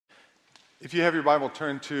If you have your Bible,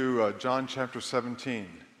 turn to John chapter 17.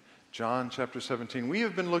 John chapter 17. We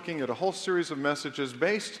have been looking at a whole series of messages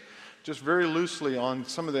based just very loosely on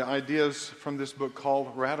some of the ideas from this book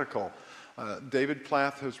called Radical. David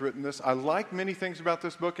Platt has written this. I like many things about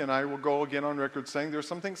this book, and I will go again on record saying there are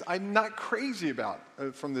some things I'm not crazy about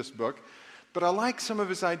from this book, but I like some of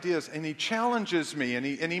his ideas, and he challenges me, and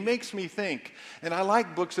he makes me think. And I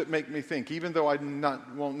like books that make me think, even though I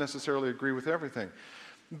won't necessarily agree with everything.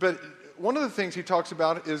 But one of the things he talks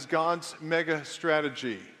about is God's mega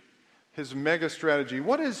strategy, his mega strategy.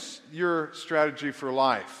 What is your strategy for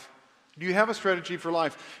life? Do you have a strategy for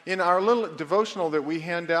life? In our little devotional that we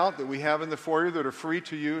hand out, that we have in the foyer that are free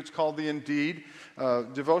to you, it's called the Indeed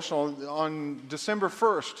devotional. On December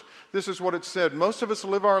 1st, this is what it said. Most of us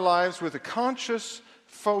live our lives with a conscious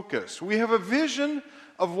focus. We have a vision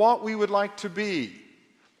of what we would like to be.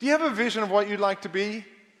 Do you have a vision of what you'd like to be?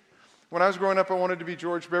 When I was growing up, I wanted to be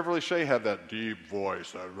George Beverly Shea, had that deep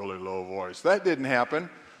voice, that really low voice. That didn't happen.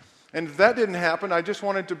 And if that didn't happen, I just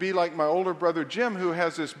wanted to be like my older brother Jim, who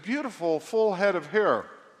has this beautiful, full head of hair.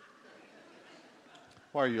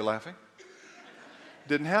 Why are you laughing?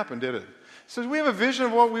 Didn't happen, did it? It says we have a vision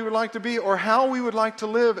of what we would like to be or how we would like to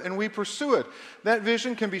live, and we pursue it. That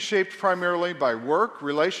vision can be shaped primarily by work,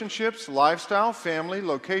 relationships, lifestyle, family,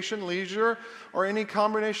 location, leisure, or any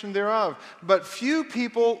combination thereof. But few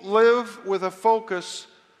people live with a focus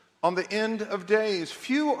on the end of days.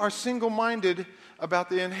 Few are single-minded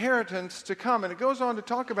about the inheritance to come. And it goes on to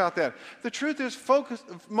talk about that. The truth is,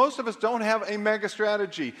 most of us don't have a mega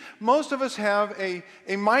strategy. Most of us have a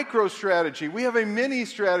micro strategy. We have a mini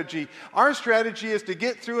strategy. Our strategy is to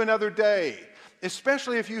get through another day,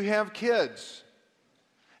 especially if you have kids.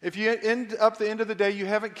 If you end up the end of the day, you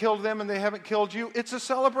haven't killed them and they haven't killed you, it's a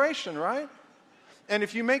celebration, right? And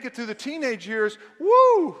if you make it through the teenage years,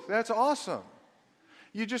 woo, that's awesome.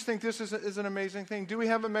 You just think this is an amazing thing. Do we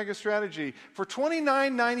have a mega strategy? For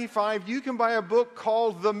 $29.95, you can buy a book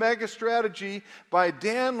called The Mega Strategy by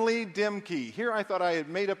Dan Lee Dimke. Here I thought I had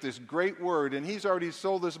made up this great word, and he's already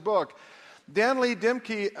sold this book. Dan Lee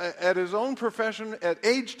Dimke, at his own profession, at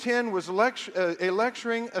age 10, was a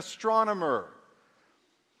lecturing astronomer.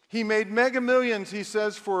 He made mega millions, he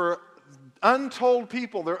says, for untold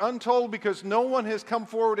people. They're untold because no one has come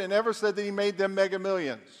forward and ever said that he made them mega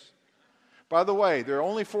millions. By the way, there are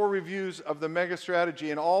only 4 reviews of the mega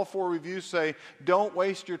strategy, and all 4 reviews say, don't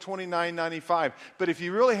waste your $29.95. But if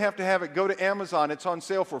you really have to have it, go to Amazon. It's on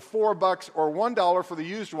sale for $4 or $1 for the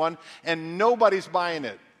used one, and nobody's buying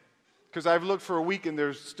it. Because I've looked for a week, and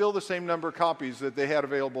there's still the same number of copies that they had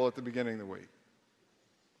available at the beginning of the week.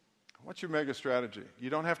 What's your mega strategy? You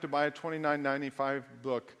don't have to buy a $29.95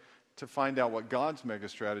 book to find out what God's mega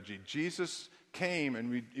strategy. Jesus came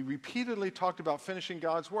and repeatedly talked about finishing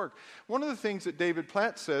God's work. One of the things that David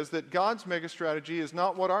Platt says, that God's mega strategy is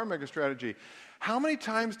not what our mega strategy. How many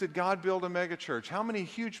times did God build a mega church? How many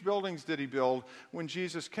huge buildings did he build when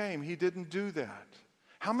Jesus came? He didn't do that.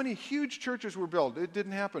 How many huge churches were built? It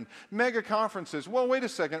didn't happen. Mega conferences. Well, wait a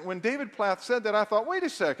second. When David Platt said that, I thought, wait a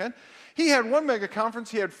second. He had one mega conference.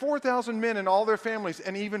 He had 4,000 men and all their families,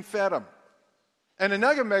 and he even fed them. And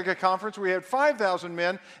another mega conference, we had 5,000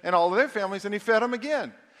 men and all of their families, and he fed them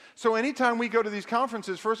again. So anytime we go to these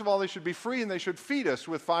conferences, first of all, they should be free, and they should feed us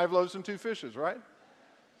with 5 loaves and 2 fishes, right?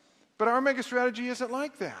 But our mega strategy isn't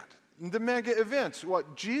like that. The mega events,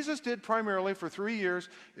 what Jesus did primarily for 3 years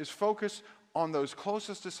is focus on those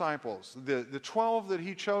closest disciples, the 12 that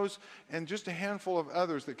he chose, and just a handful of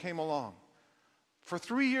others that came along. For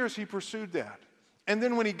 3 years, he pursued that. And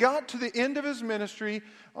then when he got to the end of his ministry,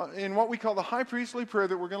 in what we call the high priestly prayer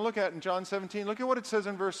that we're going to look at in John 17, look at what it says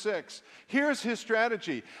in verse 6. Here's his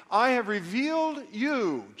strategy. I have revealed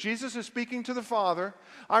you. Jesus is speaking to the Father.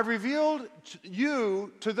 I've revealed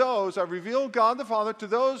you to those. I've revealed God the Father to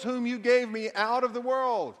those whom you gave me out of the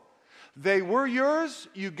world. They were yours,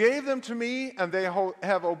 you gave them to me, and they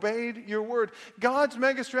have obeyed your word. God's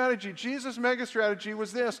mega strategy, Jesus' mega strategy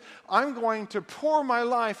was this. I'm going to pour my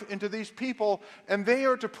life into these people, and they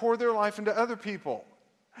are to pour their life into other people.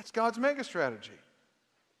 That's God's mega strategy.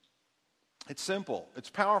 It's simple, it's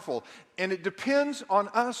powerful, and it depends on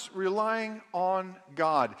us relying on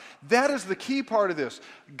God. That is the key part of this.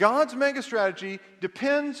 God's mega strategy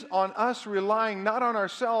depends on us relying not on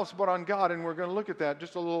ourselves but on God, and we're going to look at that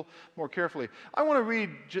just a little more carefully. I want to read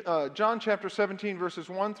John chapter 17, verses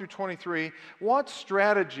 1 through 23. What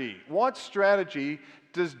strategy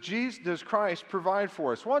does Christ provide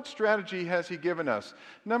for us? What strategy has he given us?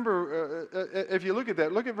 If you look at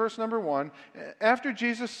that, look at verse number 1. After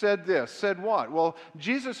Jesus said this, said what? Well,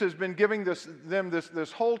 Jesus has been giving them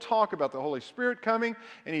this whole talk about the Holy Spirit coming,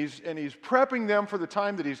 and he's prepping them for the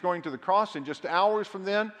time that he's going to the cross in just hours from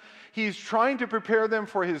then. He's trying to prepare them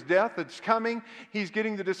for his death that's coming. He's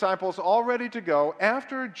getting the disciples all ready to go.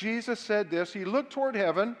 After Jesus said this, he looked toward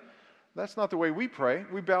heaven. That's not the way we pray.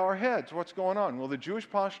 We bow our heads. What's going on? Well, the Jewish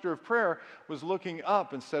posture of prayer was looking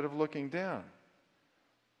up instead of looking down.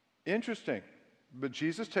 Interesting. But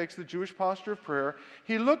Jesus takes the Jewish posture of prayer.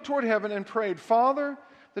 He looked toward heaven and prayed, Father,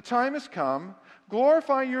 the time has come.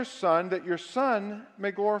 Glorify your Son, that your Son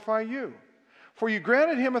may glorify you. For you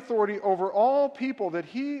granted him authority over all people, that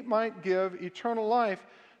he might give eternal life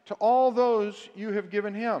to all those you have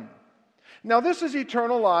given him. Now this is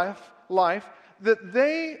eternal life, that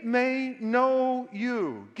they may know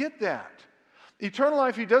you. Get that. Eternal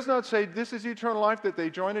life, he does not say this is eternal life that they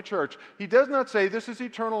join a church. He does not say this is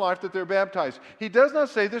eternal life that they're baptized. He does not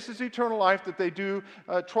say this is eternal life that they do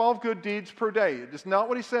 12 good deeds per day. It's not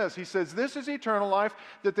what he says. He says this is eternal life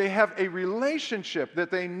that they have a relationship, that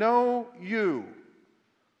they know you,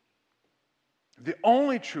 the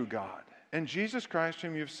only true God, and Jesus Christ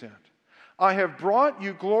whom you've sent. I have brought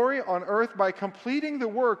you glory on earth by completing the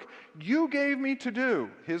work you gave me to do.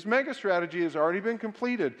 His mega strategy has already been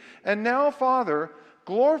completed. And now, Father,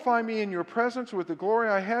 glorify me in your presence with the glory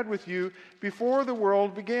I had with you before the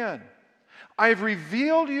world began. I have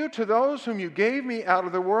revealed you to those whom you gave me out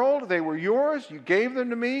of the world. They were yours. You gave them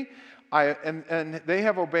to me, and they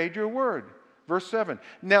have obeyed your word. Verse 7,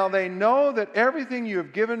 now they know that everything you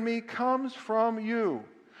have given me comes from you.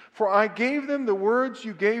 For I gave them the words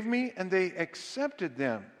you gave me, and they accepted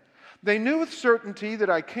them. They knew with certainty that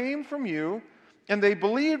I came from you, and they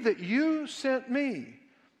believed that you sent me.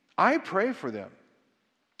 I pray for them.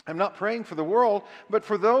 I'm not praying for the world, but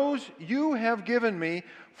for those you have given me,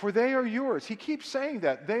 for they are yours. He keeps saying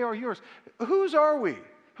that. They are yours. Whose are we?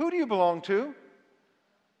 Who do you belong to?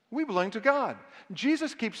 We belong to God.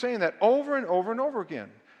 Jesus keeps saying that over and over and over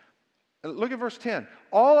again. Look at verse 10.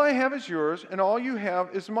 All I have is yours, and all you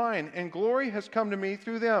have is mine, and glory has come to me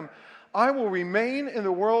through them. I will remain in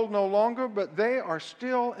the world no longer, but they are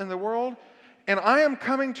still in the world, and I am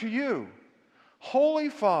coming to you. Holy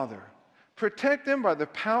Father, protect them by the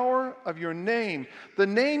power of your name, the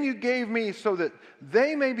name you gave me, so that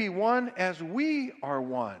they may be one as we are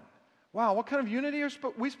one. Wow, what kind of unity are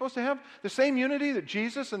we supposed to have? The same unity that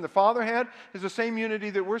Jesus and the Father had is the same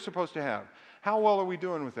unity that we're supposed to have. How well are we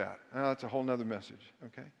doing with that? That's a whole nother message,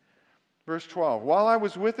 okay? Verse 12, while I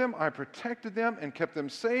was with them, I protected them and kept them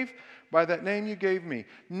safe by that name you gave me.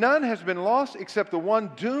 None has been lost except the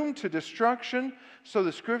one doomed to destruction, so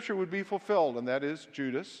the scripture would be fulfilled, and that is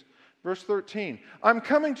Judas. Verse 13, I'm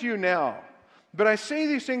coming to you now, but I say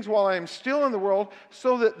these things while I am still in the world,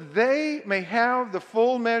 so that they may have the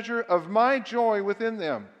full measure of my joy within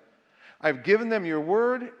them. I've given them your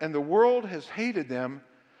word, and the world has hated them,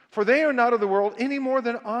 for they are not of the world any more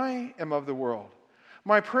than I am of the world.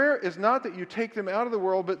 My prayer is not that you take them out of the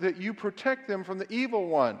world, but that you protect them from the evil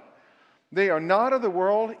one. They are not of the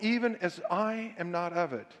world, even as I am not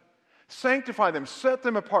of it. Sanctify them, set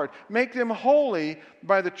them apart, make them holy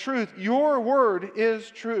by the truth. Your word is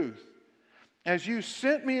truth. As you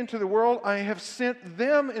sent me into the world, I have sent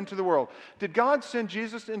them into the world. Did God send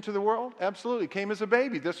Jesus into the world? Absolutely. Came as a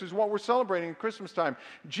baby. This is what we're celebrating at Christmas time.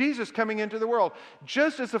 Jesus coming into the world.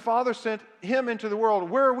 Just as the Father sent him into the world,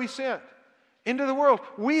 where are we sent? Into the world.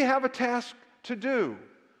 We have a task to do.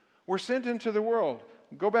 We're sent into the world.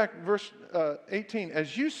 Go back, verse 18.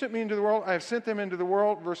 As you sent me into the world, I have sent them into the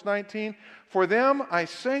world. Verse 19. For them I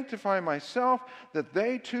sanctify myself, that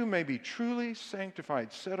they too may be truly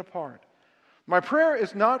sanctified, set apart. My prayer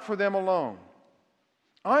is not for them alone.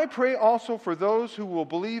 I pray also for those who will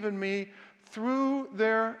believe in me through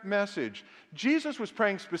their message. Jesus was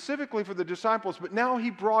praying specifically for the disciples, but now he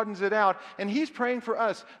broadens it out, and he's praying for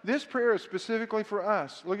us. This prayer is specifically for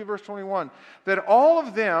us. Look at verse 21. That all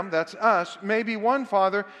of them, that's us, may be one,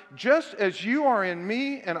 Father, just as you are in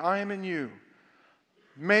me and I am in you.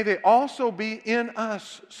 May they also be in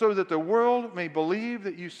us, so that the world may believe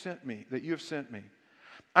that you sent me, that you have sent me.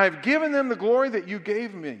 I have given them the glory that you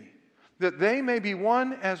gave me, that they may be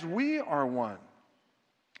one as we are one.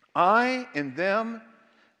 I in them,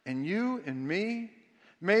 and you in me.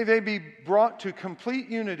 May they be brought to complete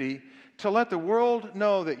unity, to let the world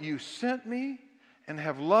know that you sent me and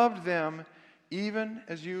have loved them even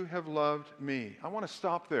as you have loved me. I want to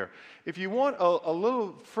stop there. If you want a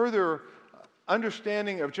little further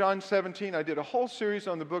understanding of John 17. I did a whole series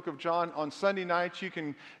on the book of John on Sunday nights. You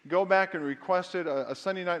can go back and request it, a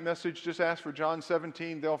Sunday night message. Just ask for John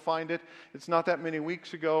 17. They'll find it. It's not that many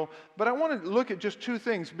weeks ago. But I want to look at just two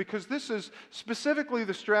things because this is specifically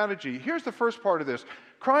the strategy. Here's the first part of this.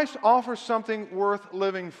 Christ offers something worth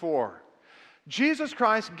living for. Jesus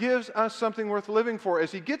Christ gives us something worth living for.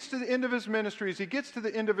 As he gets to the end of his ministry, as he gets to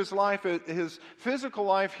the end of his life, his physical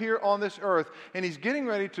life here on this earth, and he's getting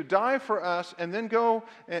ready to die for us and then go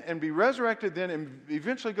and be resurrected then and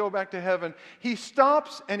eventually go back to heaven, he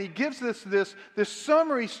stops and he gives this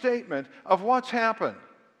summary statement of what's happened.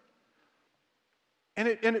 And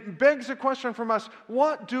it begs a question from us,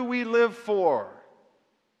 what do we live for?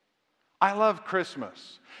 I love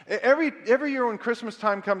Christmas. Every year when Christmas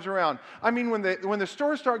time comes around, I mean when the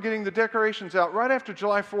stores start getting the decorations out right after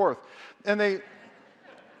July 4th, and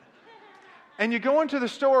you go into the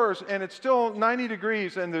stores and it's still 90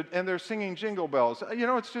 degrees and they're singing Jingle Bells. You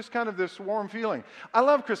know, it's just kind of this warm feeling. I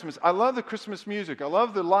love Christmas. I love the Christmas music. I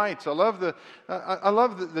love the lights. I love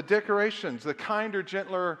the decorations, the kinder,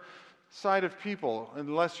 gentler side of people,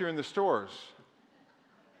 unless you're in the stores.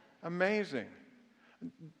 Amazing.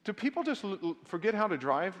 Do people just forget how to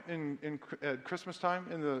drive at Christmas time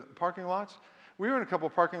in the parking lots? We were in a couple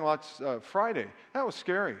of parking lots Friday. That was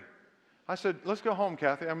scary. I said, let's go home,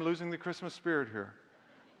 Kathy. I'm losing the Christmas spirit here.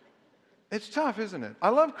 It's tough, isn't it? I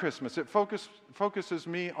love Christmas. It focuses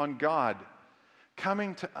me on God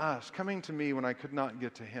coming to us, coming to me when I could not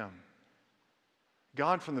get to him.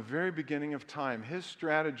 God, from the very beginning of time, his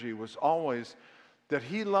strategy was always that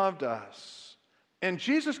he loved us. And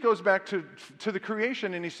Jesus goes back to the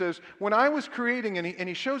creation and he says, when I was creating, and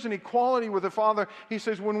he shows an equality with the Father, he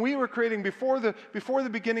says, when we were creating before the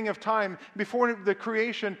beginning of time, before the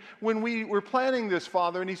creation, when we were planning this,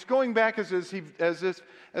 Father, and he's going back as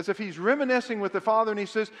if he's reminiscing with the Father, and he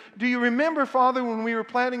says, do you remember, Father, when we were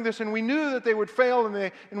planning this and we knew that they would fail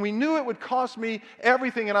and we knew it would cost me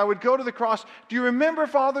everything and I would go to the cross? Do you remember,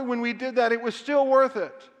 Father, when we did that, it was still worth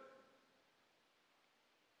it?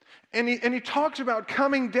 And he talks about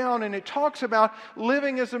coming down, and it talks about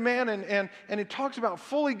living as a man, and it talks about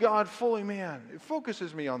fully God, fully man. It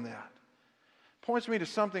focuses me on that. Points me to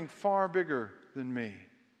something far bigger than me.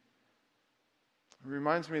 It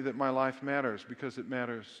reminds me that my life matters because it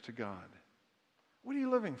matters to God. What are you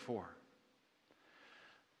living for?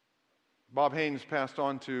 Bob Haynes passed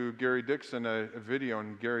on to Gary Dixon a video,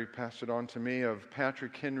 and Gary passed it on to me, of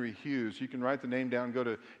Patrick Henry Hughes. You can write the name down, go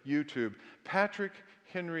to YouTube. Patrick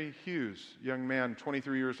Henry Hughes, young man,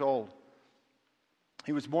 23 years old.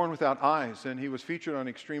 He was born without eyes, and he was featured on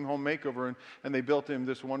Extreme Home Makeover, and they built him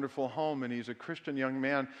this wonderful home, and he's a Christian young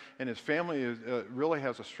man, and his family really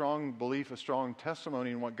has a strong belief, a strong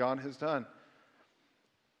testimony in what God has done.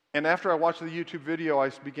 And after I watched the YouTube video, I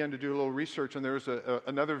began to do a little research, and there's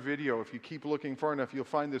another video. If you keep looking far enough, you'll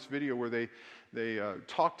find this video where they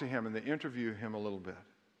talk to him and they interview him a little bit.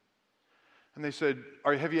 And they said,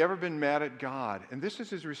 have you ever been mad at God? And this is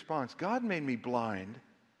his response. God made me blind.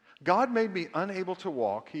 God made me unable to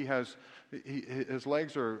walk. His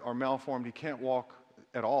legs are malformed. He can't walk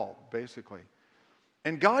at all, basically.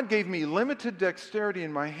 And God gave me limited dexterity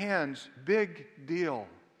in my hands. Big deal.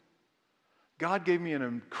 God gave me an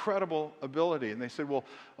incredible ability. And they said, well,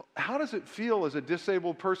 how does it feel as a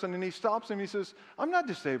disabled person? And he stops him. He says, I'm not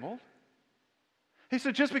disabled. He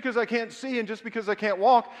said, just because I can't see and just because I can't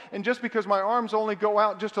walk and just because my arms only go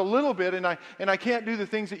out just a little bit and I can't do the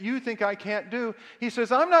things that you think I can't do, he says,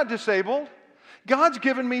 I'm not disabled. God's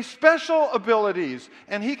given me special abilities,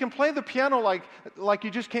 and he can play the piano like you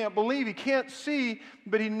just can't believe. He can't see,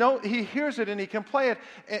 but he hears it and he can play it,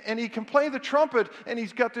 and he can play the trumpet, and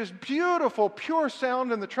he's got this beautiful, pure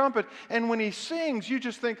sound in the trumpet, and when he sings, you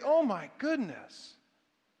just think, oh my goodness.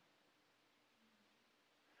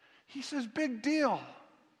 He says, big deal.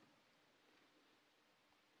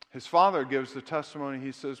 His father gives the testimony.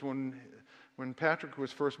 He says, when Patrick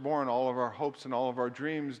was first born, all of our hopes and all of our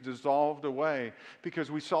dreams dissolved away because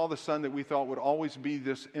we saw the son that we thought would always be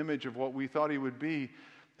this image of what we thought he would be.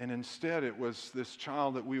 And instead, it was this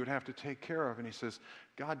child that we would have to take care of. And he says,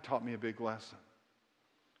 God taught me a big lesson.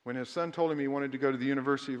 When his son told him he wanted to go to the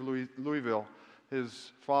University of Louisville,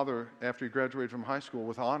 his father, after he graduated from high school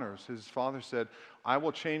with honors, his father said, I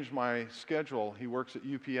will change my schedule. He works at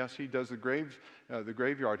UPS. He does the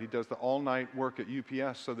graveyard. He does the all-night work at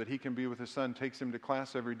UPS so that he can be with his son, takes him to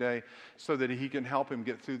class every day so that he can help him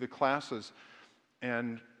get through the classes.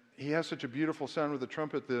 And he has such a beautiful sound with the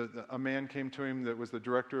trumpet. A man came to him that was the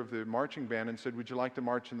director of the marching band and said, would you like to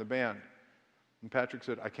march in the band? And Patrick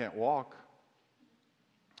said, I can't walk.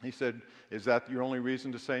 He said, is that your only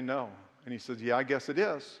reason to say no? And he says, yeah, I guess it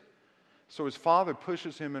is. So his father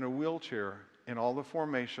pushes him in a wheelchair in all the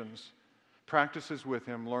formations, practices with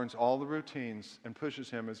him, learns all the routines, and pushes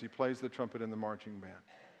him as he plays the trumpet in the marching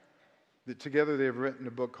band. Together they have written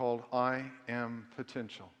a book called I Am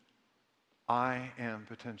Potential. I Am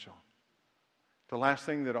Potential. The last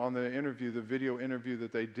thing that on the interview, the video interview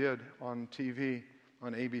that they did on TV,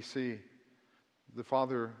 on ABC, the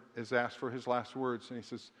father is asked for his last words, and he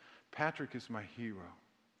says, Patrick is my hero.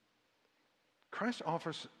 Christ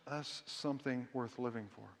offers us something worth living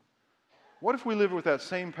for. What if we live with that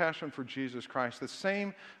same passion for Jesus Christ, the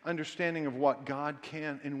same understanding of what God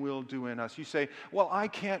can and will do in us? You say, well, I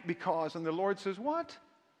can't because, and the Lord says, what?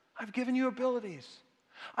 I've given you abilities.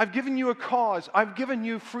 I've given you a cause. I've given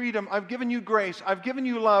you freedom. I've given you grace. I've given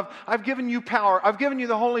you love. I've given you power. I've given you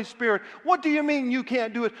the Holy Spirit. What do you mean you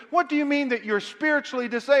can't do it? What do you mean that you're spiritually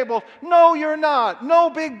disabled? No, you're not. No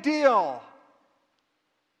big deal.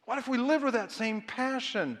 What if we live with that same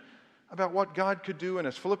passion about what God could do in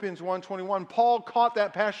us? Philippians 1:21, Paul caught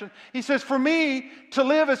that passion. He says, for me, to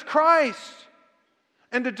live is Christ,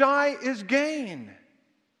 and to die is gain.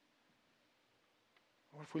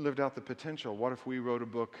 What if we lived out the potential? What if we wrote a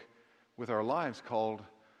book with our lives called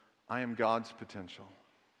I Am God's Potential?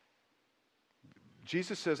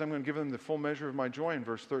 Jesus says, I'm going to give them the full measure of my joy in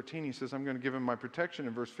verse 13. He says, I'm going to give them my protection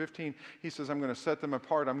in verse 15. He says, I'm going to set them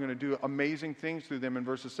apart. I'm going to do amazing things through them in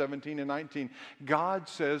verses 17 and 19. God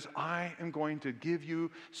says, I am going to give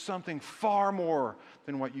you something far more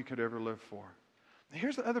than what you could ever live for.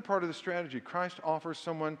 Here's the other part of the strategy. Christ offers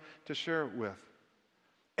someone to share it with.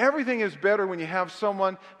 Everything is better when you have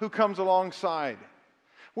someone who comes alongside.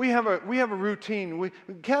 We have a routine.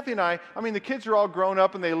 Kathy and I mean, the kids are all grown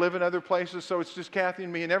up and they live in other places, so it's just Kathy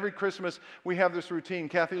and me. And every Christmas, we have this routine.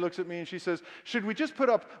 Kathy looks at me and she says, should we just put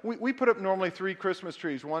up, we put up normally 3 Christmas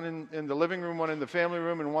trees, one in the living room, one in the family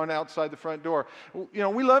room, and one outside the front door. You know,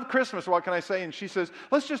 we love Christmas, what can I say? And she says,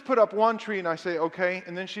 let's just put up 1 tree. And I say, okay.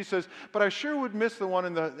 And then she says, but I sure would miss the one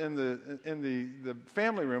in the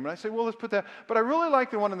family room. And I say, well, let's put that. But I really like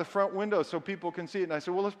the one in the front window so people can see it. And I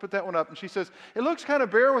said, well, let's put that one up. And she says, it looks kind of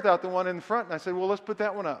bare without the one in front. And I said, well, let's put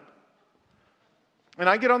that one up. And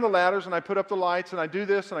I get on the ladders and I put up the lights and I do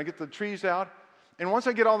this and I get the trees out. And once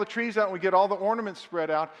I get all the trees out and we get all the ornaments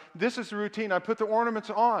spread out, this is the routine. I put the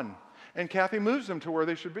ornaments on and Kathy moves them to where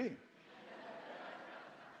they should be.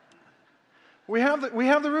 We have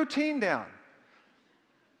the routine down.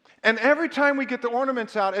 And every time we get the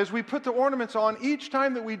ornaments out, as we put the ornaments on, each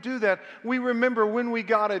time that we do that, we remember when we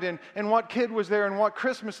got it and what kid was there and what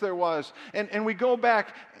Christmas there was. And we go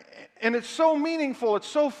back, and it's so meaningful, it's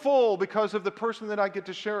so full because of the person that I get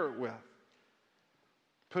to share it with.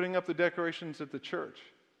 Putting up the decorations at the church.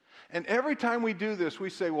 And every time we do this,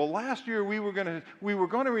 we say, well, last year we were going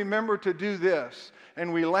to remember to do this.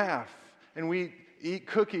 And we laugh, and we eat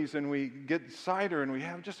cookies, and we get cider, and we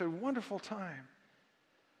have just a wonderful time.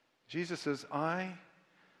 Jesus says, I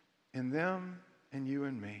in them and you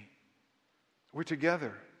and me. We're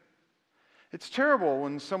together. It's terrible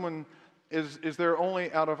when someone is there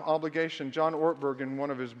only out of obligation. John Ortberg, in one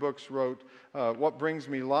of his books, wrote, What Brings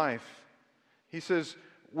Me Life? He says,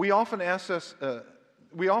 we often assess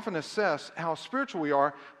how spiritual we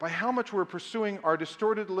are by how much we're pursuing our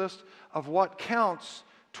distorted list of what counts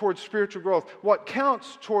towards spiritual growth, what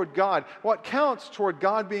counts toward God, what counts toward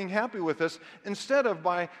God being happy with us, instead of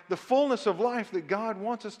by the fullness of life that God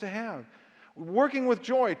wants us to have. Working with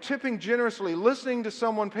joy, tipping generously, listening to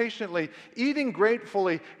someone patiently, eating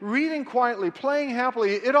gratefully, reading quietly, playing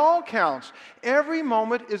happily, it all counts. Every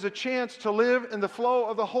moment is a chance to live in the flow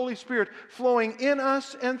of the Holy Spirit flowing in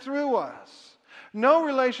us and through us. No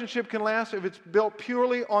relationship can last if it's built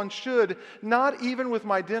purely on should, not even with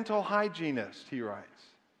my dental hygienist, he writes.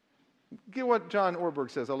 Get what John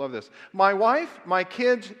Ortberg says. I love this. My wife, my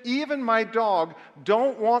kids, even my dog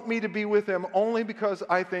don't want me to be with them only because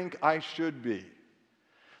I think I should be.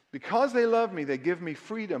 Because they love me, they give me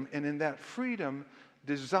freedom, and in that freedom,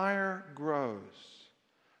 desire grows.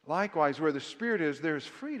 Likewise, where the Spirit is, there is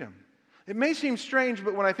freedom. It may seem strange,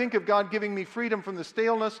 but when I think of God giving me freedom from the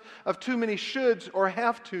staleness of too many shoulds or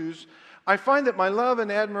have-tos, I find that my love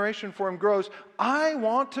and admiration for Him grows. I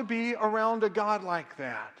want to be around a God like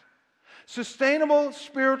that. Sustainable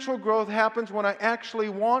spiritual growth happens when I actually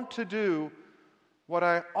want to do what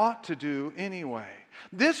I ought to do anyway.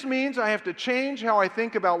 This means I have to change how I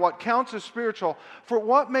think about what counts as spiritual. For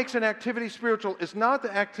what makes an activity spiritual is not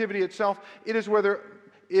the activity itself, it is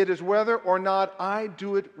whether or not I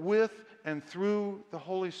do it with and through the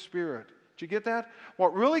Holy Spirit. Did you get that?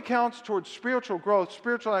 What really counts towards spiritual growth,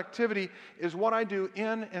 spiritual activity, is what I do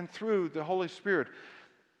in and through the Holy Spirit.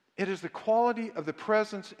 It is the quality of the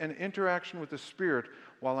presence and interaction with the Spirit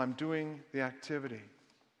while I'm doing the activity.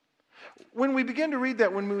 When we begin to read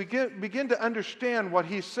that, when we begin to understand what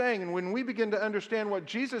he's saying, and when we begin to understand what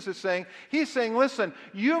Jesus is saying, he's saying, listen,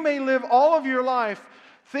 you may live all of your life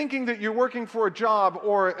thinking that you're working for a job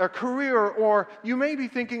or a career, or you may be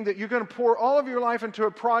thinking that you're going to pour all of your life into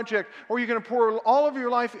a project, or you're going to pour all of your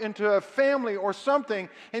life into a family or something.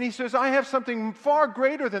 And he says, I have something far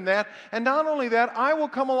greater than that. And not only that, I will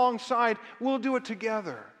come alongside. We'll do it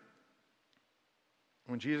together.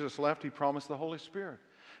 When Jesus left, he promised the Holy Spirit.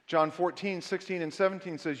 John 14, 16, and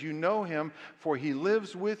 17 says, you know him, for he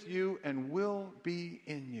lives with you and will be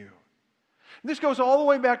in you. This goes all the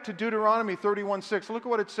way back to Deuteronomy 31:6. Look at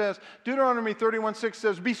what it says. Deuteronomy 31:6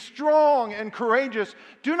 says, be strong and courageous.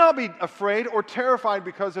 Do not be afraid or terrified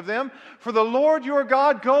because of them, for the Lord your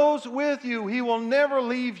God goes with you. He will never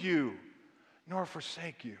leave you nor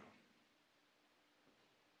forsake you.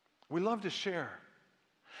 We love to share.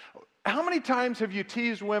 How many times have you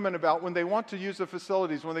teased women about when they want to use the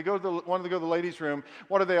facilities, when they want to go to the ladies' room,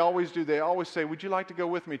 what do they always do? They always say, would you like to go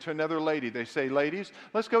with me to another lady? They say, ladies,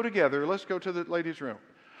 let's go together. Let's go to the ladies' room.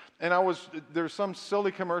 And there's some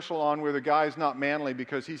silly commercial on where the guy's not manly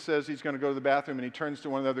because he says he's going to go to the bathroom, and he turns to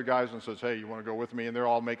one of the other guys and says, hey, you want to go with me? And they're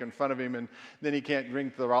all making fun of him, and then he can't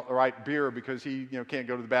drink the right beer because he can't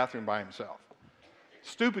go to the bathroom by himself.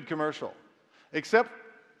 Stupid commercial. Except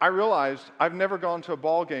I realized I've never gone to a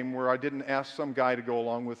ball game where I didn't ask some guy to go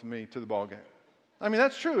along with me to the ball game. I mean,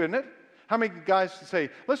 that's true, isn't it? How many guys say,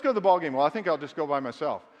 let's go to the ball game? Well, I think I'll just go by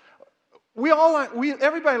myself.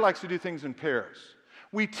 Everybody likes to do things in pairs.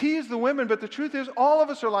 We tease the women, but the truth is all of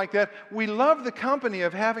us are like that. We love the company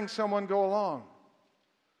of having someone go along.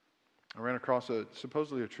 I ran across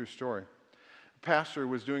supposedly a true story. A pastor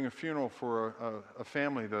was doing a funeral for a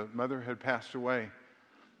family. The mother had passed away.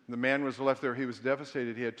 The man was left there. He was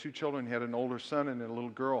devastated. He had 2 children. He had an older son and a little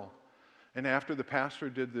girl. And after the pastor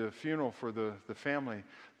did the funeral for the family,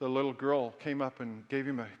 the little girl came up and gave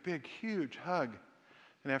him a big, huge hug.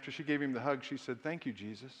 And after she gave him the hug, she said, thank you,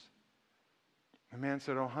 Jesus. The man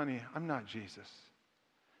said, oh, honey, I'm not Jesus.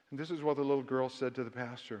 And this is what the little girl said to the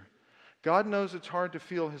pastor. God knows it's hard to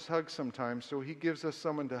feel his hug sometimes, so he gives us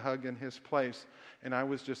someone to hug in his place. And I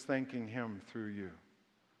was just thanking him through you.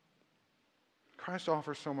 Christ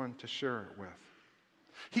offers someone to share it with.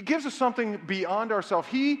 He gives us something beyond ourselves.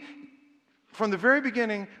 He, from the very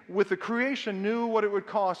beginning, with the creation, knew what it would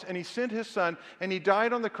cost, and he sent his son, and he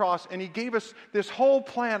died on the cross, and he gave us this whole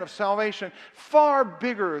plan of salvation, far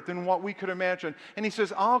bigger than what we could imagine. And he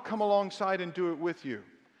says, I'll come alongside and do it with you.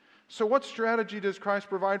 So what strategy does Christ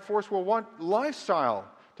provide for us? Well, what lifestyle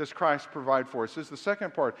does Christ provide for us? This is the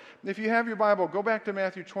second part. If you have your Bible, go back to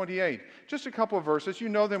Matthew 28. Just a couple of verses. You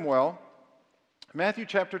know them well. Matthew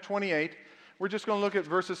chapter 28, we're just going to look at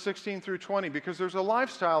verses 16 through 20 because there's a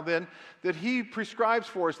lifestyle then that he prescribes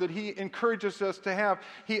for us, that he encourages us to have.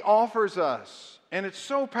 He offers us, and it's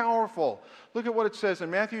so powerful. Look at what it says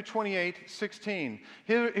in Matthew 28, 16.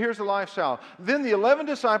 Here's the lifestyle. Then the 11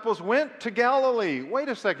 disciples went to Galilee. Wait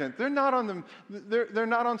a second. They're not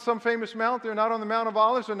on some famous mount. They're not on the Mount of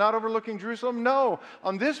Olives. They're not overlooking Jerusalem. No.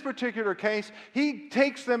 On this particular case, he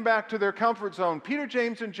takes them back to their comfort zone. Peter,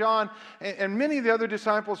 James, and John, and many of the other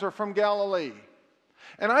disciples are from Galilee.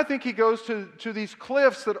 And I think he goes to these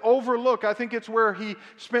cliffs that overlook. I think it's where he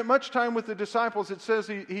spent much time with the disciples. It says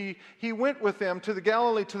he went with them to the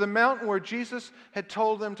Galilee, to the mountain where Jesus had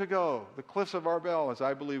told them to go. The cliffs of Arbel is,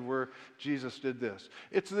 I believe, where Jesus did this.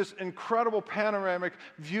 It's this incredible panoramic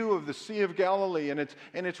view of the Sea of Galilee,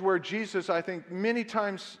 and it's where Jesus, I think, many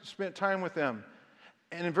times spent time with them.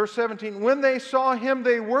 And in verse 17, when they saw him,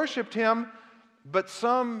 they worshiped him, but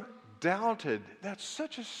some doubted. That's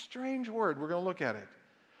such a strange word. We're going to look at it.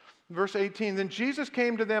 Verse 18, then Jesus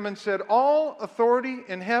came to them and said, all authority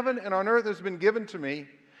in heaven and on earth has been given to me.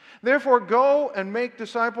 Therefore go and make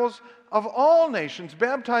disciples of all nations,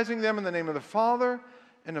 baptizing them in the name of the Father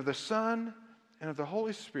and of the Son and of the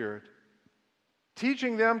Holy Spirit,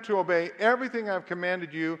 teaching them to obey everything I've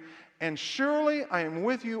commanded you, and surely I am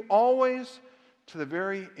with you always to the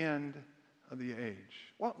very end of the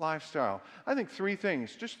age. What lifestyle? I think 3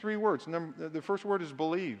 things, just 3 words. The first word is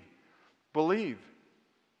believe. Believe.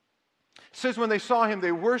 It says when they saw him,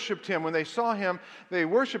 they worshiped him. When they saw him, they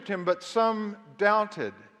worshiped him, but some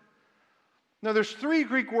doubted. Now, there's 3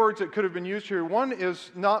 Greek words that could have been used here. One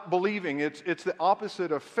is not believing. It's the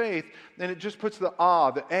opposite of faith, and it just puts the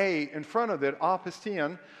A in front of it,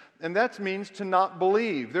 apisthein, and that means to not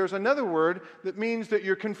believe. There's another word that means that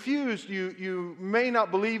you're confused. You may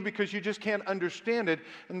not believe because you just can't understand it,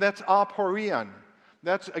 and that's aporion.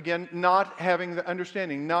 That's, again, not having the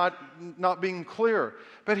understanding, not being clear.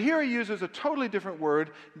 But here he uses a totally different word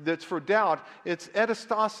that's for doubt. It's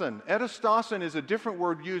etastasin. Etastasin is a different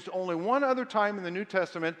word used only one other time in the New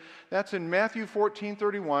Testament. That's in Matthew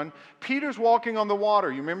 14:31. Peter's walking on the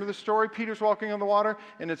water. You remember the story? Peter's walking on the water,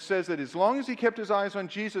 and it says that as long as he kept his eyes on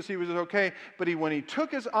Jesus, he was okay. But when he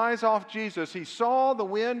took his eyes off Jesus, he saw the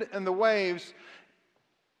wind and the waves,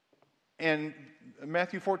 and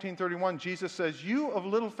Matthew 14:31, Jesus says, "You of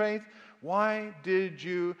little faith, why did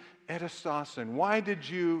you etastasin? Why did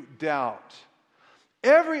you doubt?"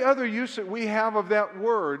 Every other use that we have of that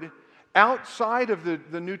word outside of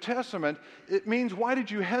the New Testament, it means, why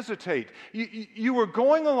did you hesitate? You were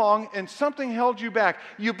going along and something held you back.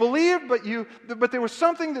 You believed, but there was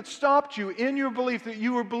something that stopped you in your belief, that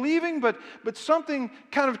you were believing, but something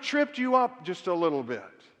kind of tripped you up just a little bit.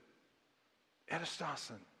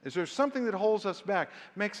 Etastasin. Is there something that holds us back,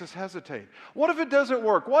 makes us hesitate? What if it doesn't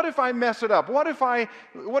work? What if I mess it up? What if I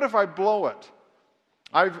blow it?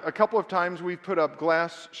 A couple of times we've put up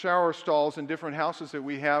glass shower stalls in different houses that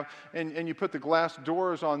we have, and you put the glass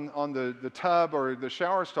doors on the tub or the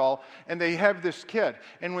shower stall, and they have this kit.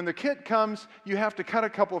 And when the kit comes, you have to cut a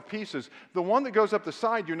couple of pieces. The one that goes up the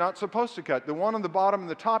side, you're not supposed to cut. The one on the bottom and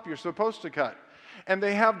the top, you're supposed to cut. And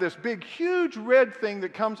they have this big, huge red thing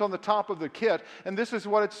that comes on the top of the kit, and this is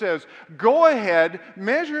what it says: go ahead,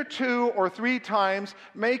 measure 2 or 3 times,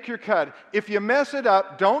 make your cut. If you mess it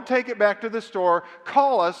up, don't take it back to the store,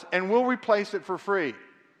 call us, and we'll replace it for free.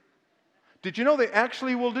 Did you know they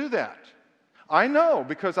actually will do that? I know,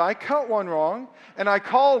 because I cut one wrong, and I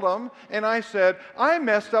called them, and I said, I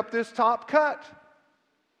messed up this top cut.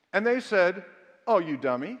 And they said, oh, you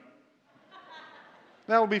dummy.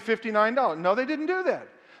 That will be $59. No, they didn't do that.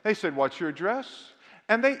 They said, what's your address?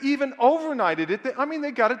 And they even overnighted it.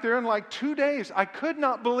 They got it there in like 2 days. I could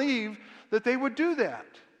not believe that they would do that.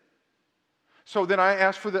 So then I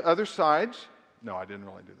asked for the other sides. No, I didn't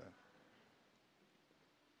really do that.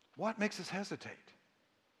 What makes us hesitate?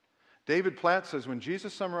 David Platt says, when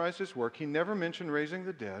Jesus summarized his work, he never mentioned raising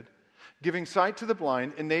the dead, giving sight to the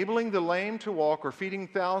blind, enabling the lame to walk, or feeding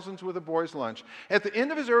thousands with a boy's lunch. At the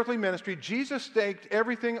end of his earthly ministry, Jesus staked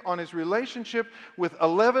everything on his relationship with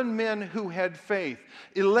 11 men who had faith,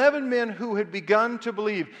 11 men who had begun to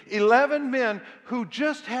believe, 11 men who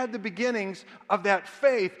just had the beginnings of that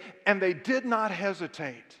faith, and they did not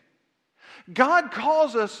hesitate. God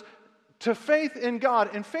calls us to faith in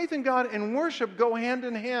God, and faith in God and worship go hand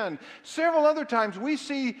in hand. Several other times we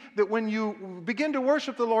see that when you begin to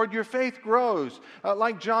worship the Lord, your faith grows.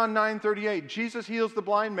 Like John 9:38, Jesus heals the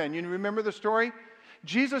blind man. You remember the story?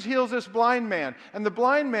 Jesus heals this blind man, and the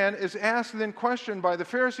blind man is asked and then questioned by the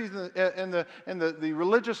Pharisees and the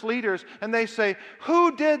religious leaders, and they say,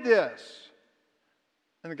 who did this?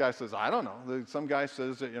 And the guy says, I don't know. Some guy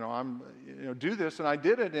says, do this, and I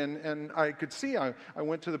did it, and I could see. I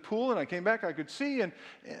went to the pool, and I came back, I could see,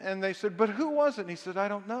 and they said, but who was it? And he said, I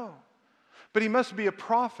don't know. But he must be a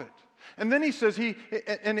prophet. And then he says, he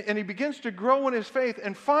begins to grow in his faith,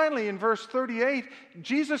 and finally in verse 38,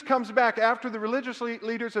 Jesus comes back after the religious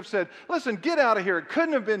leaders have said, listen, get out of here. It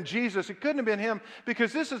couldn't have been Jesus. It couldn't have been him,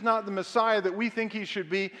 because this is not the Messiah that we think he should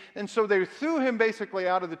be. And so they threw him basically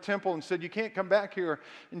out of the temple and said, you can't come back here.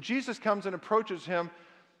 And Jesus comes and approaches him,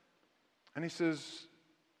 and he says,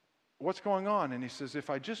 what's going on? And he says, if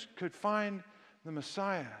I just could find the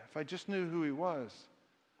Messiah, if I just knew who he was.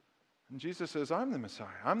 And Jesus says, I'm the Messiah.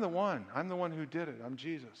 I'm the one. I'm the one who did it. I'm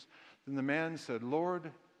Jesus. Then the man said,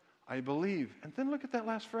 Lord, I believe. And then look at that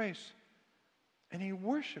last phrase. And he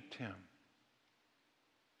worshiped him.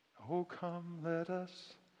 Oh, come, let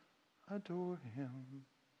us adore him.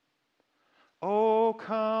 Oh,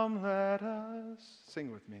 come, let us,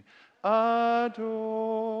 sing with me,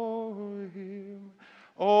 adore him.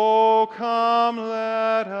 Oh, come,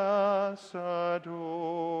 let us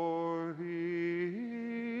adore him.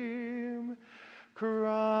 Christ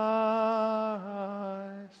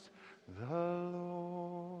the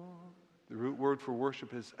Lord. The root word for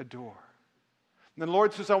worship is adore. And the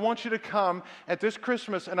Lord says, I want you to come at this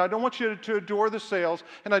Christmas, and I don't want you to adore the sales,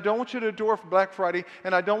 and I don't want you to adore Black Friday,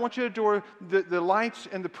 and I don't want you to adore the lights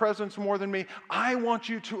and the presents more than me. I want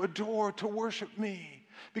you to adore, to worship me.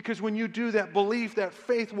 Because when you do that, belief, that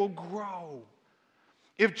faith will grow.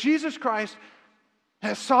 If Jesus Christ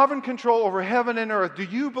has sovereign control over heaven and earth, do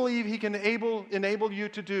you believe he can enable you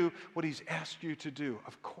to do what he's asked you to do?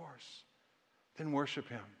 Of course. Then worship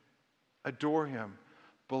him. Adore him.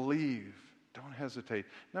 Believe. Don't hesitate.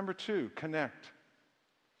 Number 2, connect.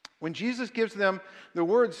 When Jesus gives them the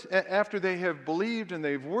words after they have believed and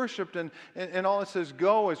they've worshiped and all it says,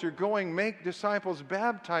 go, as you're going, make disciples,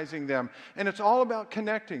 baptizing them. And it's all about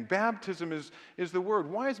connecting. Baptism is the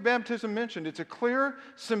word. Why is baptism mentioned? It's a clear,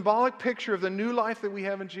 symbolic picture of the new life that we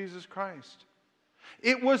have in Jesus Christ.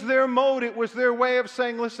 It was their mode. It was their way of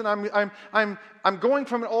saying, listen, I'm going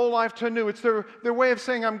from an old life to a new. It's their way of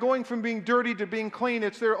saying, I'm going from being dirty to being clean.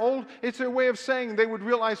 It's their way of saying, they would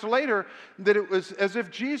realize later that it was as if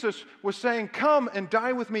Jesus was saying, come and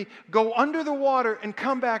die with me. Go under the water and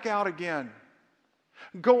come back out again.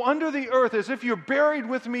 Go under the earth as if you're buried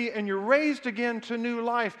with me and you're raised again to new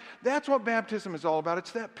life. That's what baptism is all about.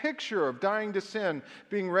 It's that picture of dying to sin,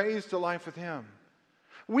 being raised to life with Him.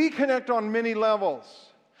 We connect on many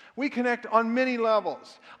levels. We connect on many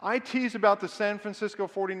levels. I tease about the San Francisco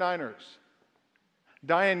 49ers.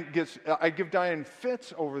 I give Diane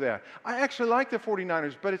fits over that. I actually like the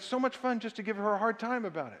 49ers, but it's so much fun just to give her a hard time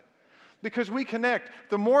about it. Because we connect.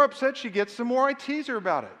 The more upset she gets, the more I tease her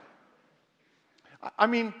about it. I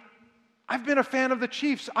mean, I've been a fan of the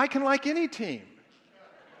Chiefs. I can like any team.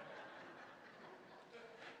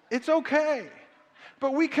 It's okay.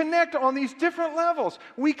 But we connect on these different levels.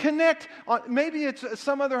 We connect on, maybe it's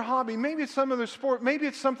some other hobby, maybe it's some other sport, maybe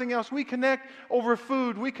it's something else. We connect over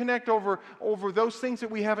food. We connect over those things that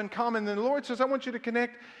we have in common. And the Lord says, I want you to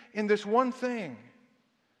connect in this one thing.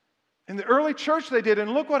 In the early church they did,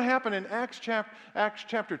 and look what happened in Acts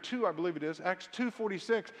chapter 2, I believe it is, Acts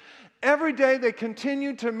 2:46. Every day they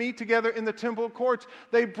continued to meet together in the temple courts.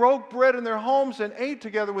 They broke bread in their homes and ate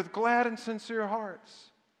together with glad and sincere hearts.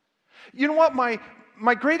 You know what?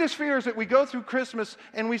 My greatest fear is that we go through Christmas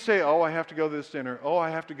and we say, oh, I have to go to this dinner. Oh, I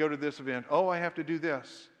have to go to this event. Oh, I have to do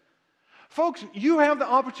this. Folks, you have the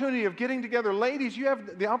opportunity of getting together. Ladies, you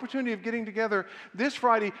have the opportunity of getting together this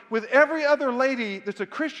Friday with every other lady that's a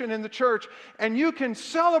Christian in the church, and you can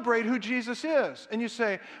celebrate who Jesus is. And you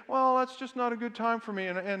say, well, that's just not a good time for me,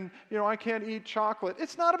 and you know, I can't eat chocolate.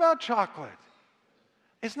 It's not about chocolate.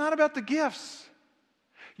 It's not about the gifts.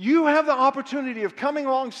 You have the opportunity of coming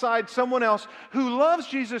alongside someone else who loves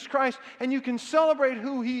Jesus Christ, and you can celebrate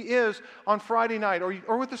who He is on Friday night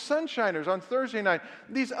or with the Sunshiners on Thursday night.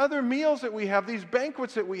 These other meals that we have, these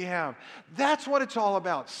banquets that we have, that's what it's all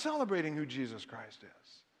about, celebrating who Jesus Christ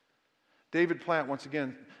is. David Platt once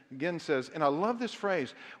again says, and I love this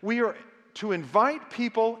phrase, we are to invite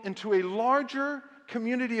people into a larger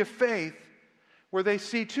community of faith where they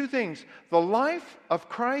see two things, the life of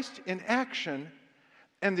Christ in action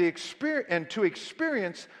and to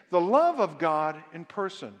experience the love of God in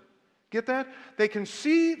person. Get that? They can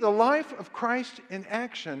see the life of Christ in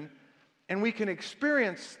action, and we can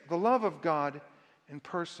experience the love of God in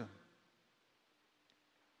person.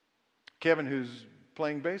 Kevin, who's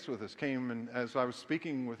playing bass with us, came, and as I was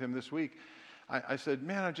speaking with him this week, I said,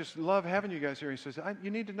 man, I just love having you guys here. He says,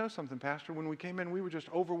 you need to know something, Pastor. When we came in, we were just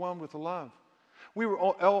overwhelmed with the love. We were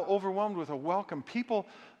overwhelmed with a welcome. People,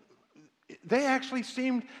 they actually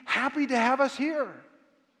seemed happy to have us here.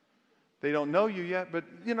 They don't know you yet, but,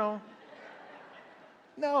 you know.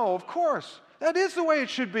 No, of course. That is the way it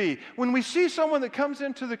should be. When we see someone that comes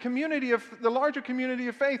into the larger community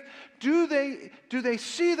of faith, do they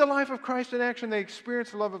see the life of Christ in action? They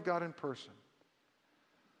experience the love of God in person.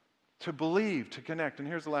 To believe, to connect. And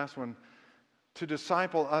here's the last one. To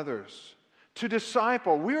disciple others. To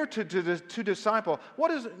disciple. We are to disciple. What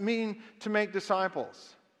does it mean to make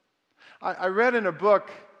disciples? I read in a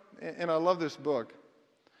book, and I love this book.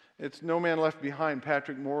 It's No Man Left Behind.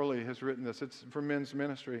 Patrick Morley has written this. It's for men's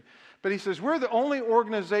ministry. But he says, we're the only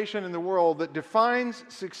organization in the world that defines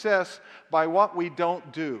success by what we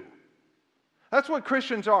don't do. That's what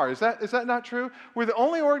Christians are. Is that not true? We're the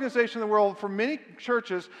only organization in the world, for many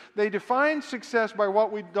churches, they define success by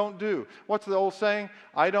what we don't do. What's the old saying?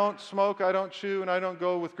 I don't smoke, I don't chew, and I don't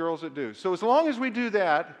go with girls that do. So as long as we do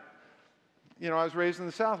that, you know, I was raised in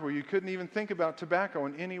the South where you couldn't even think about tobacco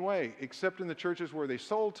in any way, except in the churches where they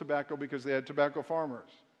sold tobacco because they had tobacco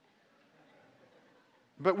farmers.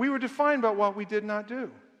 But we were defined by what we did not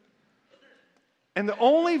do. And the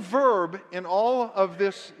only verb in all of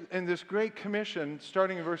this, in this great commission,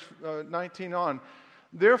 starting in verse 19 on,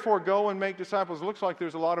 therefore go and make disciples. It looks like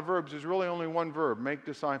there's a lot of verbs. There's really only one verb, make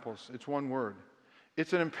disciples. It's one word.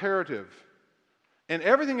 It's an imperative. And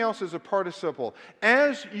everything else is a participle.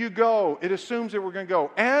 As you go, it assumes that we're going to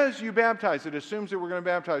go. As you baptize, it assumes that we're going to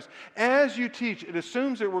baptize. As you teach, it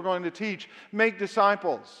assumes that we're going to teach. Make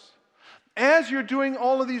disciples. As you're doing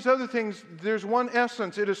all of these other things, there's one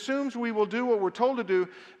essence. It assumes we will do what we're told to do,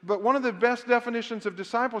 but one of the best definitions of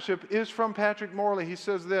discipleship is from Patrick Morley. He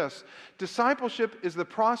says this: discipleship is the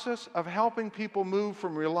process of helping people move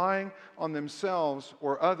from relying on themselves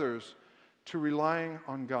or others to relying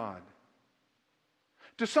on God.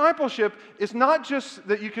 Discipleship is not just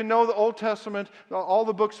that you can know the Old Testament, all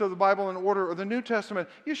the books of the Bible in order, or the New Testament.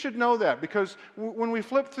 You should know that, because when we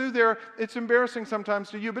flip through there, it's embarrassing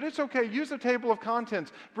sometimes to you, but it's okay. Use the table of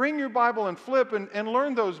contents. Bring your Bible and flip and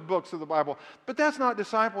learn those books of the Bible. But that's not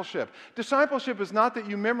discipleship. Discipleship is not that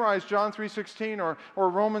you memorize John 3:16 or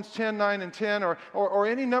Romans 10:9 and 10 or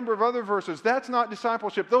any number of other verses. That's not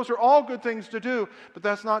discipleship. Those are all good things to do, but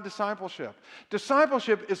that's not discipleship.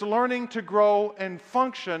 Discipleship is learning to grow and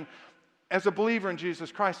function as a believer in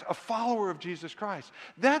Jesus Christ, a follower of Jesus Christ.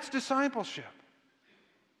 That's discipleship.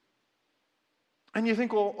 And you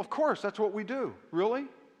think, well, of course, that's what we do. Really?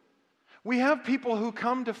 We have people who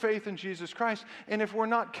come to faith in Jesus Christ, and if we're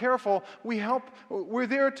not careful, we're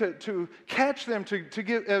there to catch them, to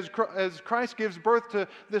give, as Christ gives birth to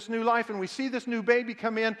this new life, and we see this new baby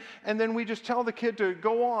come in, and then we just tell the kid to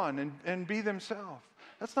go on and be themselves.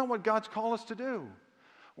 That's not what God's called us to do.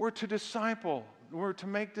 We're to disciple. We're to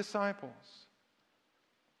make disciples.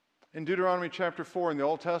 In Deuteronomy chapter 4 in the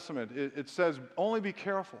Old Testament, it says, only be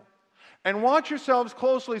careful and watch yourselves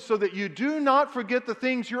closely so that you do not forget the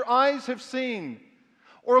things your eyes have seen,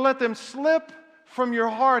 or let them slip from your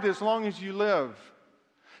heart as long as you live.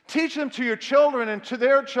 Teach them to your children and to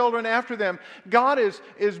their children after them. God is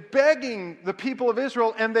begging the people of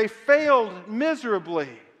Israel, and they failed miserably.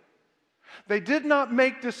 They did not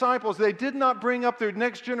make disciples. They did not bring up their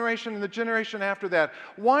next generation and the generation after that.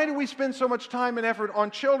 Why do we spend so much time and effort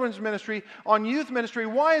on children's ministry, on youth ministry?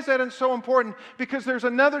 Why is that so important? Because there's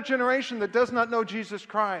another generation that does not know Jesus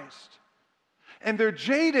Christ. And they're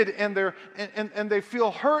jaded, and they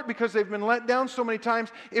feel hurt because they've been let down so many times.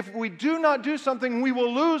 If we do not do something, we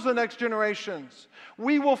will lose the next generations.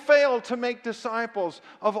 We will fail to make disciples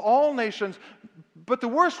of all nations. But the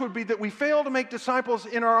worst would be that we fail to make disciples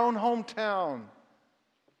in our own hometown.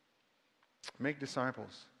 Make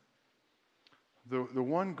disciples. The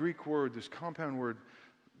one Greek word, this compound word,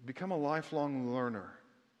 become a lifelong learner.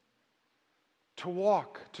 To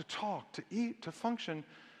walk, to talk, to eat, to function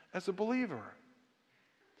as a believer.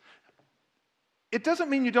 It doesn't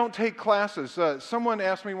mean you don't take classes. Someone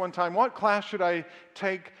asked me one time, what class should I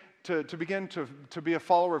take to begin to be a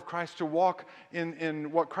follower of Christ, to walk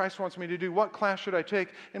in what Christ wants me to do? What class should I take?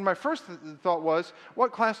 And my first thought was,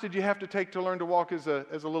 what class did you have to take to learn to walk as a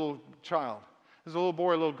little child, as a little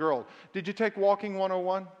boy or a little girl? Did you take Walking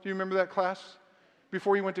 101? Do you remember that class?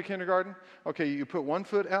 Before you went to kindergarten? Okay, you put one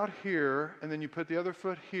foot out here, and then you put the other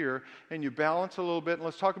foot here, and you balance a little bit. And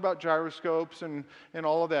let's talk about gyroscopes and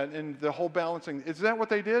all of that, and the whole balancing. Is that what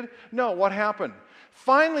they did? No, what happened?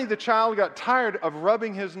 Finally, the child got tired of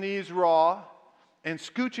rubbing his knees raw and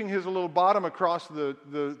scooching his little bottom across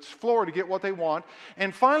the floor to get what they want.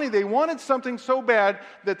 And finally, they wanted something so bad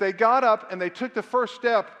that they got up and they took the first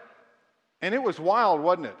step, and it was wild,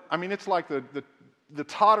 wasn't it? I mean, it's like the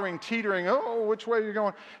tottering, teetering, oh, which way are you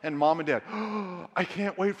going? And mom and dad, oh, I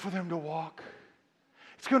can't wait for them to walk.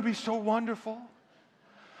 It's going to be so wonderful.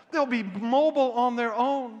 They'll be mobile on their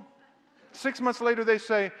own. 6 months later, they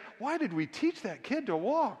say, why did we teach that kid to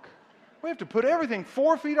walk? We have to put everything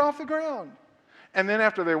 4 feet off the ground. And then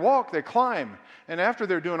after they walk, they climb. And after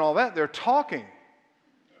they're doing all that, they're talking.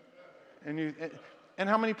 And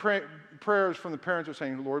how many prayers from the parents are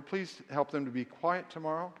saying, Lord, please help them to be quiet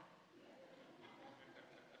tomorrow?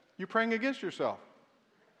 You're praying against yourself.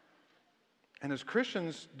 And as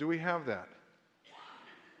Christians, do we have that?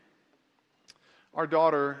 Our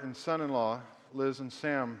daughter and son-in-law, Liz and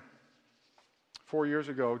Sam, 4 years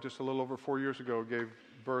ago, just a little over 4 years ago, gave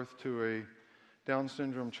birth to a Down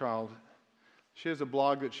syndrome child. She has a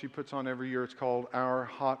blog that she puts on every year. It's called Our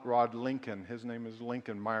Hot Rod Lincoln. His name is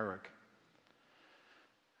Lincoln Myrick.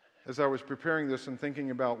 As I was preparing this and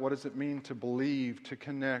thinking about what does it mean to believe, to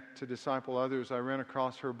connect, to disciple others, I ran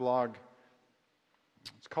across her blog.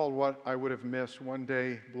 It's called What I Would Have Missed, One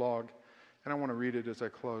Day blog, and I want to read it as I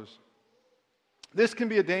close. This can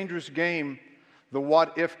be a dangerous game, the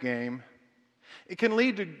what-if game. It can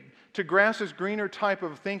lead to grass is greener type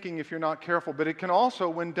of thinking if you're not careful, but it can also,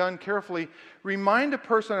 when done carefully, remind a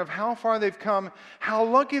person of how far they've come, how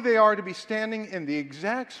lucky they are to be standing in the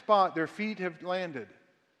exact spot their feet have landed.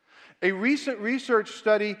 A recent research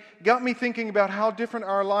study got me thinking about how different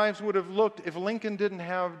our lives would have looked if Lincoln didn't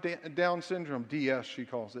have Down syndrome. DS, she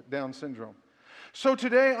calls it, Down syndrome. So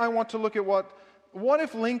today I want to look at what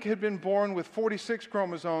if Link had been born with 46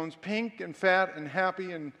 chromosomes, pink and fat and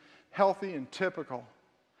happy and healthy and typical.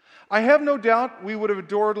 I have no doubt we would have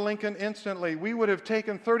adored Lincoln instantly. We would have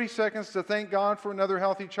taken 30 seconds to thank God for another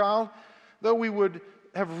healthy child, though we would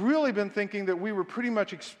have really been thinking that we were pretty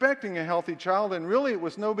much expecting a healthy child, and really it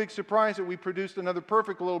was no big surprise that we produced another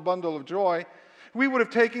perfect little bundle of joy. We would have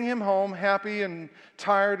taken him home happy and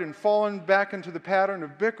tired and fallen back into the pattern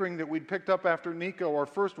of bickering that we'd picked up after Nico, our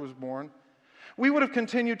first, was born. We would have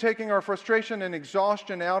continued taking our frustration and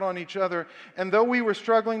exhaustion out on each other, and though we were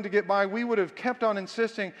struggling to get by, we would have kept on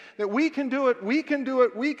insisting that we can do it, we can do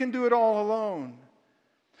it, we can do it all alone.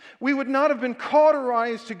 We would not have been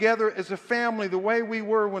cauterized together as a family the way we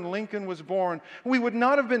were when Lincoln was born. We would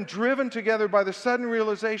not have been driven together by the sudden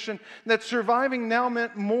realization that surviving now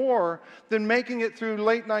meant more than making it through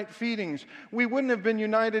late-night feedings. We wouldn't have been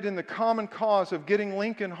united in the common cause of getting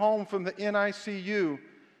Lincoln home from the NICU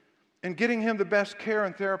and getting him the best care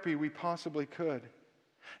and therapy we possibly could.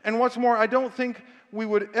 And what's more, I don't think we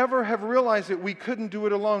would ever have realized that we couldn't do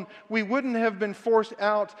it alone. We wouldn't have been forced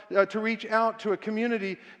out to reach out to a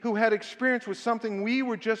community who had experience with something we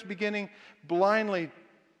were just beginning blindly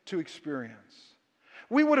to experience.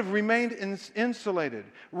 We would have remained insulated,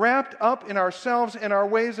 wrapped up in ourselves and our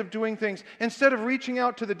ways of doing things, instead of reaching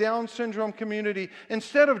out to the Down syndrome community,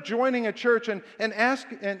 instead of joining a church and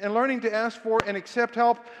learning to ask for and accept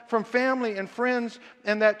help from family and friends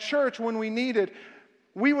and that church when we need it.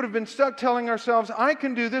 We would have been stuck telling ourselves, I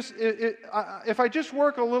can do this if I just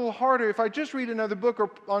work a little harder, if I just read another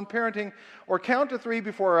book on parenting, or count to 3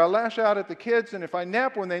 before I lash out at the kids, and if I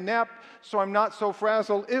nap when they nap so I'm not so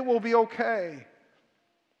frazzled, it will be okay.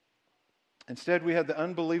 Instead, we had the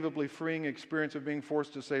unbelievably freeing experience of being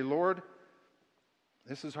forced to say, Lord,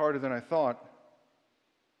 this is harder than I thought.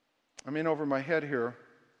 I'm in over my head here.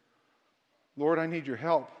 Lord, I need your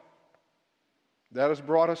help. That has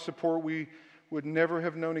brought us support we would never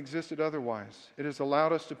have known existed otherwise. It has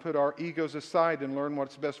allowed us to put our egos aside and learn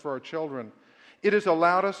what's best for our children. It has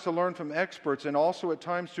allowed us to learn from experts, and also at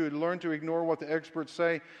times to learn to ignore what the experts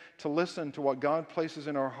say, to listen to what God places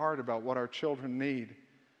in our heart about what our children need.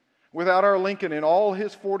 Without our Lincoln in all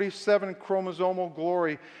his 47 chromosomal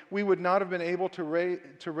glory, we would not have been able to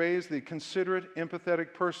raise the considerate,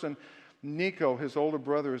 empathetic person Nico, his older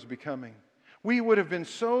brother, is becoming. We would have been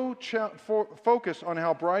so focused on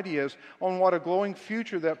how bright he is, on what a glowing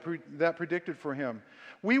future that predicted for him.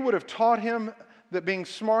 We would have taught him that being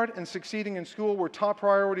smart and succeeding in school were top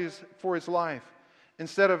priorities for his life,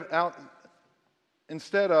 instead of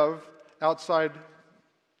outside.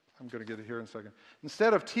 I'm going to get it here in a second.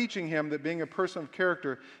 Instead of teaching him that being a person of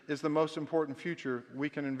character is the most important future we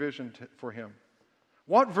can envision for him.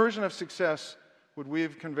 What version of success would we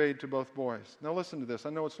have conveyed to both boys? Now listen to this.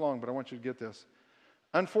 I know it's long, but I want you to get this.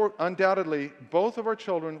 Undoubtedly, both of our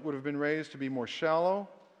children would have been raised to be more shallow,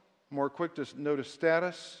 more quick to notice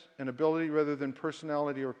status and ability rather than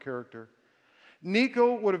personality or character.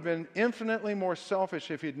 Nico would have been infinitely more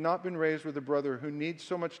selfish if he had not been raised with a brother who needs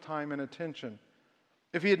so much time and attention.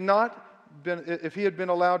 If he had been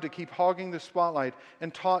allowed to keep hogging the spotlight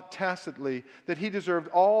and taught tacitly that he deserved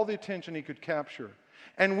all the attention he could capture.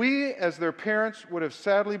 And we, as their parents, would have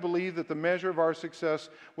sadly believed that the measure of our success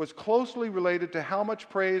was closely related to how much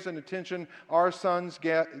praise and attention our sons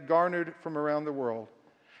garnered from around the world.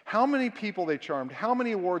 How many people they charmed, how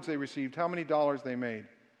many awards they received, how many dollars they made.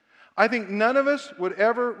 I think none of us would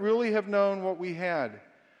ever really have known what we had.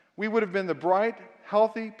 We would have been the bright,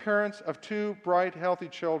 healthy parents of 2 bright, healthy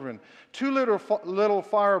children. 2 little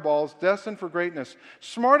fireballs destined for greatness.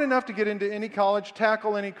 Smart enough to get into any college,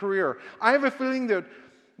 tackle any career. I have a feeling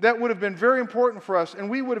that would have been very important for us, and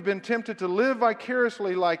we would have been tempted to live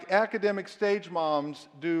vicariously like academic stage moms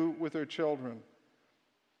do with their children.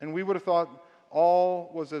 And we would have thought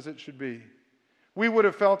all was as it should be. We would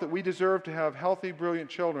have felt that we deserved to have healthy, brilliant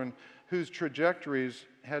children whose trajectories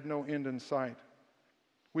had no end in sight.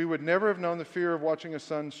 We would never have known the fear of watching a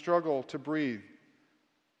son struggle to breathe.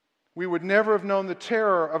 We would never have known the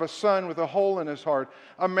terror of a son with a hole in his heart,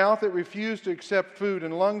 a mouth that refused to accept food,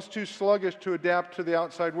 and lungs too sluggish to adapt to the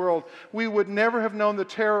outside world. We would never have known the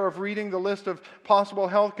terror of reading the list of possible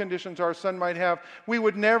health conditions our son might have. We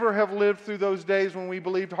would never have lived through those days when we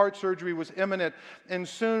believed heart surgery was imminent, and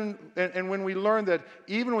when we learned that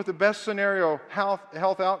even with the best scenario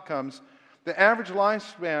health outcomes, the average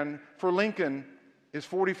lifespan for Lincoln is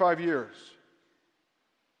 45 years.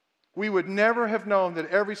 We would never have known that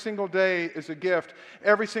every single day is a gift.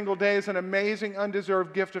 Every single day is an amazing,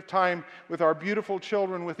 undeserved gift of time with our beautiful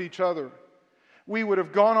children, with each other. We would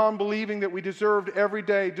have gone on believing that we deserved every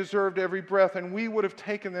day, deserved every breath, and we would have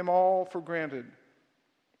taken them all for granted.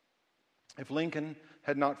 If Lincoln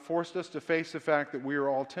had not forced us to face the fact that we are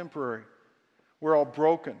all temporary, we're all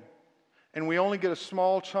broken, and we only get a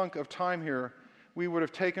small chunk of time here, we would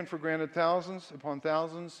have taken for granted thousands upon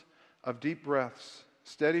thousands of deep breaths,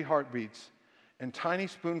 steady heartbeats, and tiny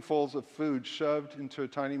spoonfuls of food shoved into a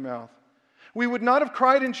tiny mouth. We would not have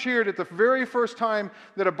cried and cheered at the very first time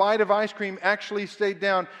that a bite of ice cream actually stayed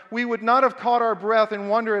down. We would not have caught our breath and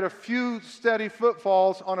wonder at a few steady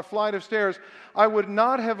footfalls on a flight of stairs. I would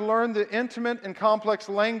not have learned the intimate and complex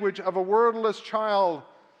language of a wordless child.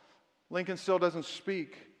 Lincoln still doesn't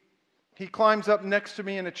speak. He climbs up next to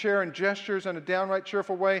me in a chair and gestures in a downright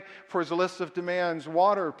cheerful way for his list of demands.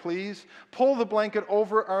 Water, please. Pull the blanket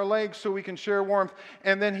over our legs so we can share warmth.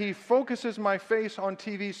 And then he focuses my face on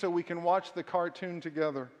TV so we can watch the cartoon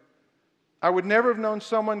together. I would never have known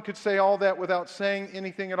someone could say all that without saying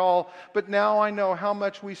anything at all. But now I know how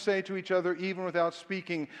much we say to each other even without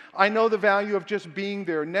speaking. I know the value of just being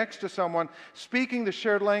there next to someone, speaking the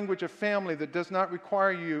shared language of family that does not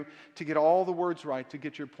require you to get all the words right to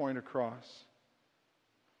get your point across.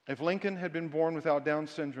 If Lincoln had been born without Down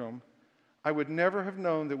syndrome, I would never have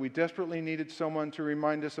known that we desperately needed someone to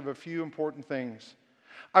remind us of a few important things.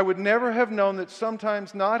 I would never have known that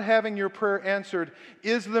sometimes not having your prayer answered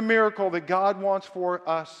is the miracle that God wants for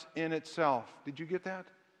us in itself. Did you get that?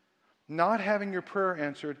 Not having your prayer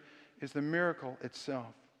answered is the miracle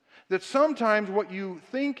itself. That sometimes what you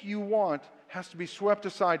think you want has to be swept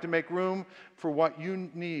aside to make room for what you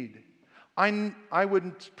need. I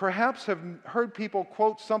would perhaps have heard people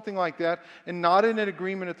quote something like that and nodded in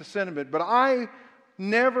agreement at the sentiment, but I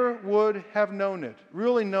never would have known it,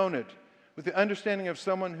 really known it, with the understanding of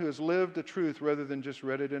someone who has lived the truth rather than just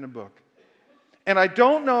read it in a book. And I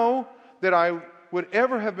don't know that I would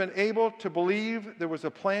ever have been able to believe there was a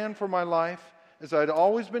plan for my life, as I'd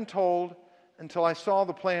always been told, until I saw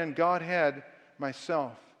the plan God had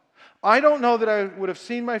myself. I don't know that I would have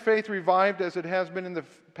seen my faith revived as it has been in the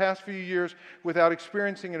past few years without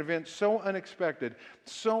experiencing an event so unexpected,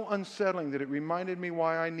 so unsettling that it reminded me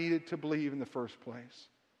why I needed to believe in the first place.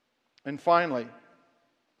 And finally,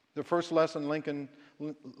 the first lesson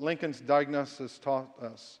Lincoln's diagnosis taught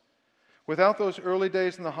us. Without those early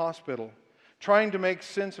days in the hospital, trying to make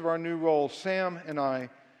sense of our new role, Sam and I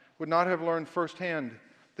would not have learned firsthand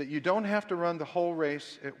that you don't have to run the whole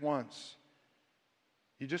race at once.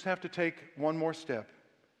 You just have to take one more step,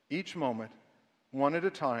 each moment, one at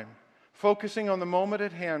a time. Focusing on the moment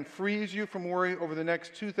at hand frees you from worry over the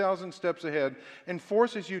next 2,000 steps ahead and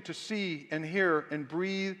forces you to see and hear and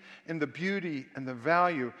breathe in the beauty and the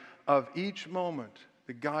value of each moment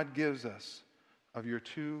that God gives us of your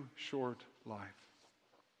too short life.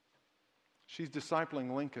 She's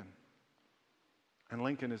discipling Lincoln, and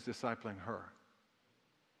Lincoln is discipling her.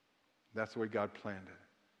 That's the way God planned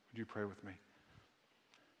it. Would you pray with me?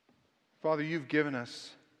 Father, you've given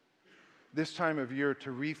us this time of year to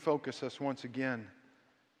refocus us once again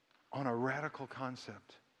on a radical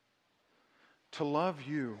concept. To love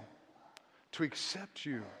you, to accept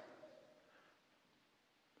you,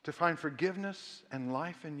 to find forgiveness and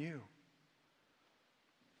life in you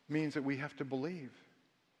means that we have to believe.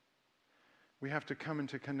 We have to come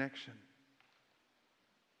into connection.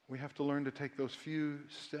 We have to learn to take those few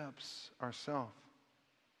steps ourselves.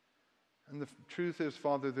 And the truth is,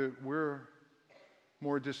 Father, that we're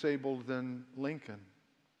more disabled than Lincoln.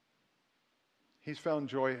 He's found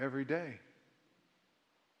joy every day.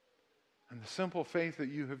 And the simple faith that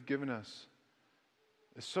you have given us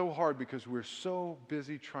is so hard because we're so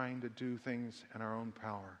busy trying to do things in our own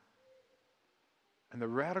power. And the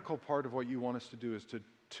radical part of what you want us to do is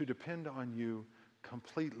to depend on you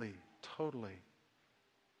completely, totally.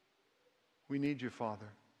 We need you, Father.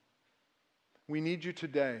 We need you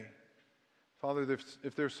today. Father,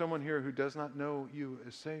 if there's someone here who does not know you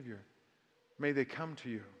as Savior, may they come to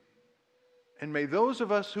you. And may those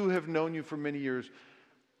of us who have known you for many years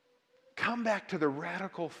come back to the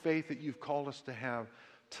radical faith that you've called us to have,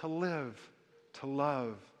 to live, to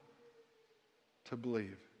love, to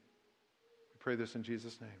believe. We pray this in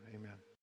Jesus' name. Amen.